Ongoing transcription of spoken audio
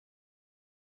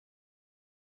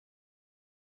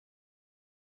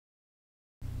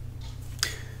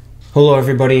Hello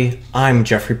everybody, I'm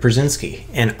Jeffrey Brzezinski,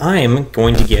 and I'm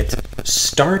going to get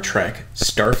Star Trek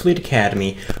Starfleet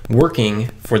Academy working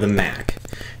for the Mac.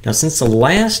 Now since the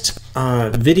last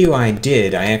video I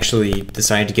did, I actually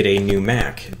decided to get a new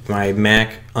Mac. My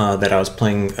Mac that I was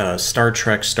playing Star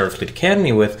Trek Starfleet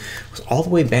Academy with was all the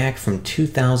way back from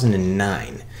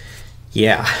 2009.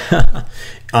 Yeah,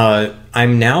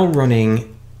 I'm now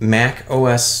running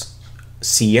MacOS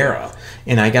Sierra,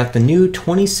 and I got the new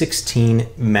 2016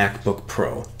 MacBook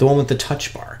Pro, the one with the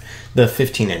touch bar, the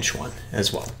 15-inch one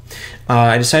as well.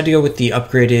 I decided to go with the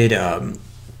upgraded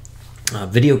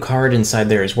video card inside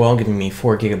there as well, giving me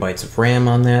 4 gigabytes of RAM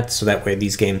on that, so that way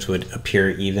these games would appear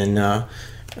even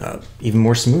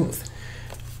more smooth.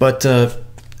 But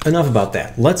enough about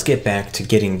that. Let's get back to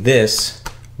getting this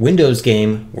Windows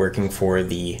game working for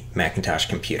the Macintosh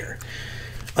computer.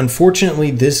 Unfortunately,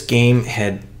 this game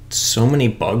had so many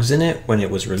bugs in it when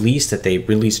it was released that they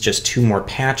released just 2 more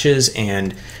patches,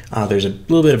 and there's a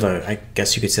little bit of a, I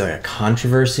guess you could say, like a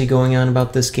controversy going on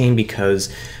about this game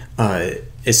because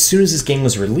as soon as this game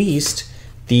was released,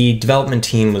 the development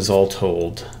team was all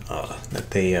told that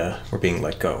they were being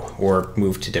let go or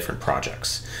moved to different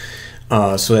projects.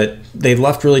 So that they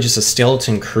left really just a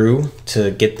skeleton crew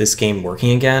to get this game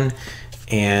working again,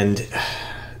 and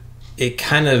it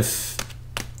kind of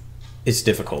it's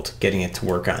difficult getting it to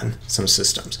work on some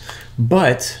systems.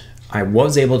 But I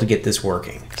was able to get this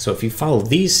working. So if you follow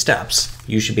these steps,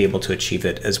 you should be able to achieve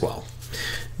it as well.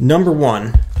 Number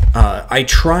 1, I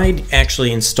tried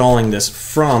actually installing this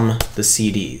from the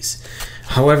CDs.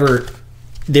 However,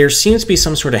 there seems to be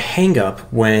some sort of hang-up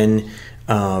when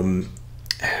you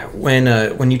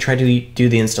try to do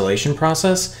the installation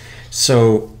process.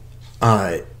 So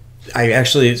I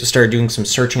actually started doing some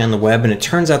searching on the web, and it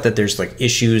turns out that there's like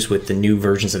issues with the new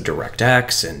versions of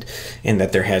DirectX, and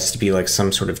that there has to be like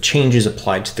some sort of changes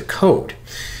applied to the code.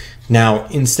 Now,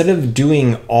 instead of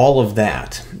doing all of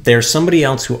that, there's somebody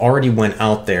else who already went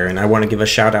out there, and I want to give a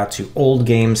shout out to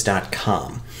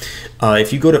oldgames.com.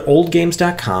 If you go to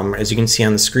oldgames.com, as you can see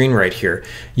on the screen right here,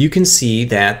 you can see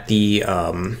that they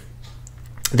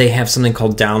have something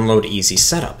called Download Easy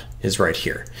Setup is right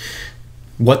here.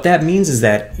 What that means is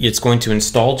that it's going to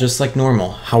install just like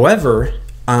normal. However,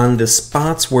 on the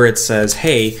spots where it says,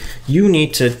 hey, you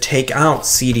need to take out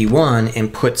CD1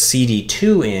 and put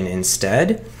CD2 in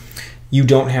instead, you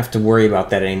don't have to worry about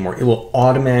that anymore. It will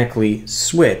automatically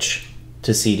switch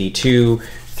to CD2,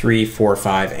 3, 4,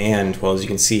 5, and, well, as you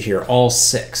can see here, all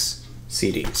 6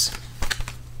 CDs.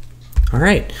 All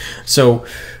right, so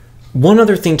one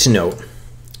other thing to note.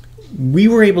 We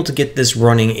were able to get this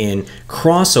running in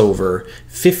crossover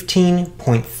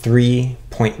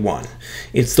 15.3.1.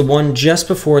 It's the one just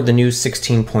before the new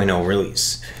 16.0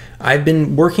 release. I've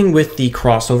been working with the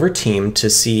crossover team to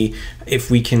see if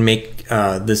we can make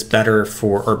this better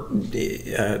or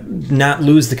not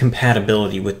lose the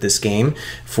compatibility with this game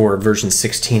for version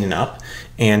 16 and up,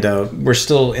 and we're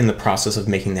still in the process of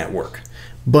making that work.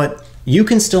 But you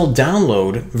can still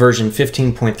download version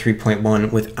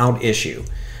 15.3.1 without issue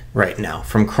right now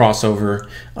from crossover,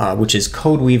 which is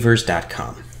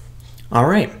codeweavers.com. All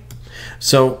right,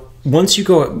 so once you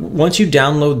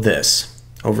download this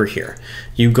over here,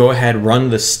 you go ahead, run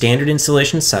the standard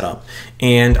installation setup,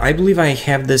 and I believe I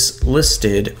have this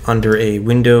listed under a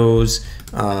Windows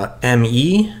ME.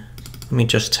 Let me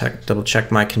just double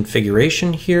check my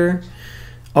configuration here.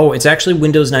 Oh, it's actually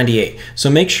Windows 98. So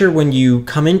make sure when you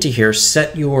come into here,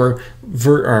 set your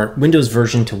Windows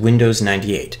version to Windows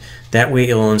 98. That way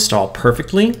it'll install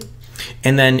perfectly.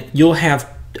 And then you'll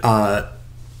have,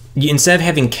 instead of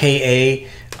having ka.exe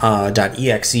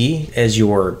as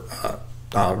your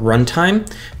runtime,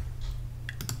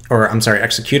 or I'm sorry,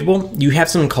 executable, you have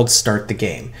something called Start the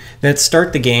Game. That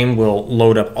Start the Game will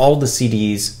load up all the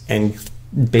CDs and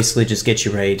basically just get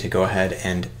you ready to go ahead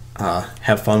and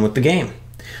have fun with the game.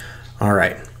 All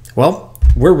right, well,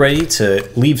 we're ready to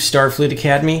leave Starfleet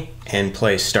Academy and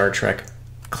play Star Trek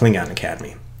Klingon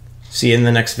Academy. See you in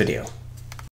the next video.